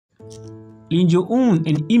Junho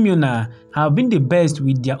and Imyoona have been the best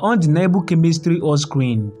with their undeniable chemistry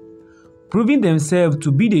on-screen, proving themselves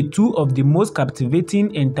to be the two of the most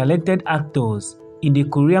captivating and talented actors in the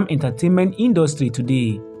Korean entertainment industry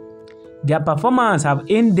today. Their performances have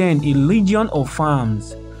earned them a legion of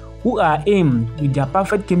fans who are aimed with their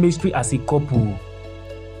perfect chemistry as a couple.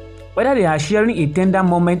 Whether they are sharing a tender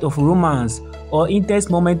moment of romance or intense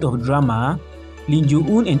moment of drama,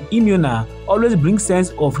 Junho and Imyoona always bring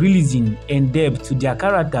sense of realism and depth to their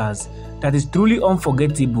characters that is truly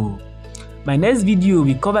unforgettable. My next video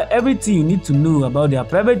will cover everything you need to know about their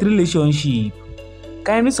private relationship.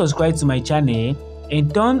 Kindly subscribe to my channel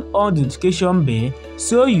and turn on the notification bell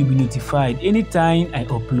so you'll be notified anytime I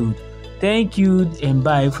upload. Thank you and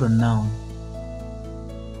bye for now.